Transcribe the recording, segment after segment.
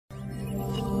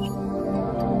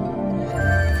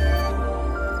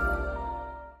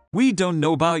We don't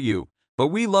know about you, but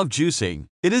we love juicing.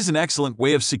 It is an excellent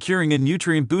way of securing a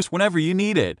nutrient boost whenever you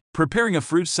need it. Preparing a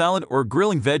fruit salad or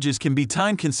grilling veggies can be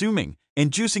time-consuming,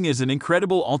 and juicing is an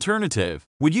incredible alternative.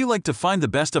 Would you like to find the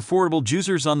best affordable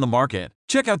juicers on the market?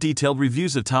 Check out detailed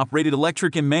reviews of top-rated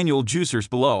electric and manual juicers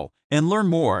below, and learn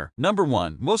more. Number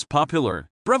 1. Most popular.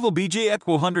 Breville BJ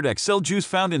Equo 100 XL Juice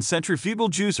found in Centrifugal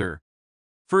Juicer.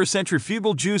 For a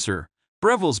centrifugal juicer,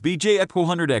 Breville's BJ Equo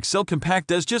 100 XL Compact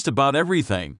does just about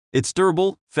everything. It's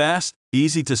durable, fast,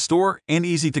 easy to store, and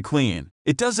easy to clean.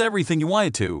 It does everything you want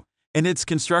it to, and its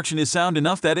construction is sound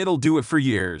enough that it'll do it for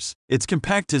years. Its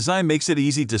compact design makes it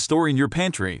easy to store in your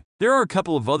pantry. There are a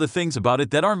couple of other things about it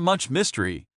that aren't much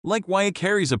mystery, like why it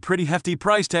carries a pretty hefty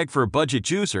price tag for a budget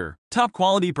juicer. Top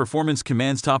quality performance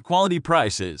commands top quality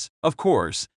prices. Of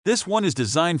course, this one is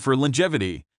designed for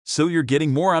longevity, so you're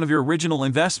getting more out of your original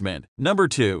investment. Number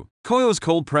 2. KOIOS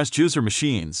Cold Press Juicer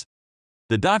Machines.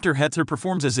 The Dr. Hetzer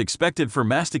performs as expected for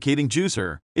masticating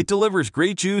juicer. It delivers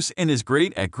great juice and is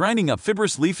great at grinding up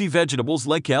fibrous leafy vegetables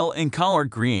like kale and collard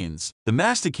greens. The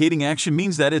masticating action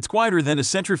means that it's quieter than a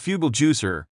centrifugal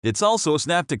juicer. It's also a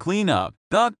snap to clean up.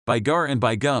 But, by gar and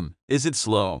by gum, is it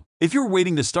slow. If you're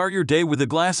waiting to start your day with a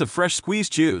glass of fresh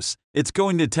squeezed juice, it's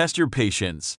going to test your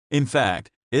patience. In fact,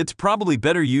 it's probably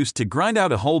better used to grind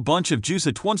out a whole bunch of juice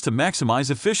at once to maximize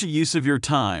efficient use of your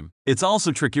time. It's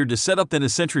also trickier to set up than a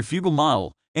centrifugal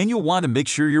model, and you'll want to make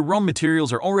sure your raw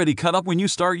materials are already cut up when you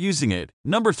start using it.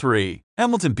 Number 3.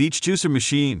 Hamilton Beach Juicer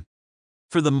Machine.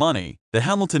 For the money, the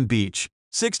Hamilton Beach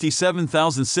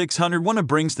 67,601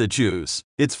 brings the juice.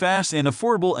 It's fast and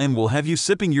affordable and will have you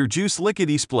sipping your juice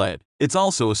lickety-split. It's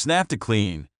also a snap to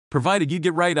clean, provided you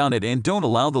get right on it and don't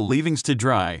allow the leavings to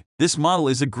dry. This model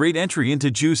is a great entry into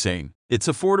juicing. It's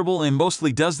affordable and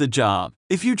mostly does the job.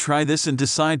 If you try this and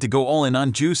decide to go all in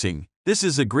on juicing, this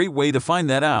is a great way to find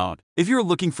that out. If you're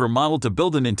looking for a model to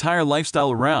build an entire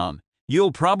lifestyle around,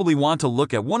 you'll probably want to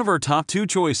look at one of our top 2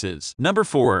 choices. Number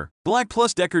 4.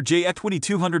 BLACK+DECKER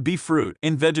JX2200B Fruit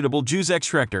and Vegetable Juice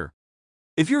Extractor.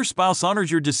 If your spouse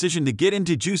honors your decision to get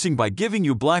into juicing by giving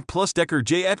you BLACK+DECKER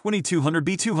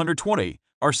JX2200B220,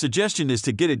 our suggestion is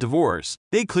to get a divorce.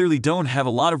 They clearly don't have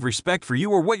a lot of respect for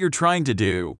you or what you're trying to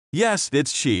do. Yes,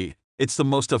 it's she. It's the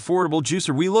most affordable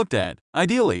juicer we looked at.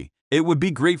 Ideally, it would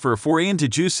be great for a foray into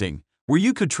juicing, where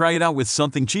you could try it out with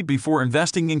something cheap before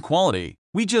investing in quality.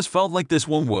 We just felt like this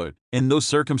one would, in those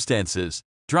circumstances,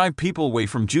 drive people away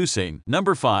from juicing.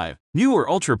 Number 5. Mueller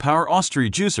Ultra Power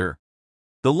Austria Juicer.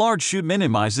 The large chute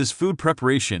minimizes food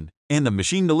preparation, and the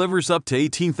machine delivers up to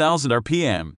 18,000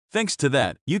 RPM. Thanks to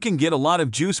that, you can get a lot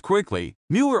of juice quickly.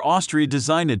 Mueller Austria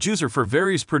designed a juicer for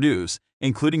various produce,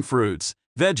 including fruits,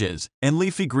 veggies, and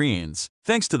leafy greens.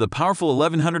 Thanks to the powerful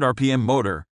 1100 RPM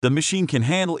motor, the machine can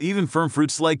handle even firm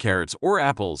fruits like carrots or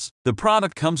apples. The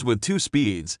product comes with 2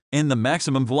 speeds, and the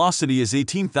maximum velocity is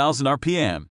 18,000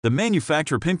 RPM. The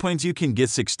manufacturer pinpoints you can get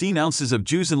 16 ounces of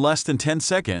juice in less than 10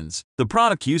 seconds. The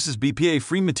product uses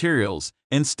BPA-free materials,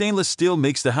 and stainless steel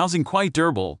makes the housing quite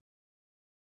durable.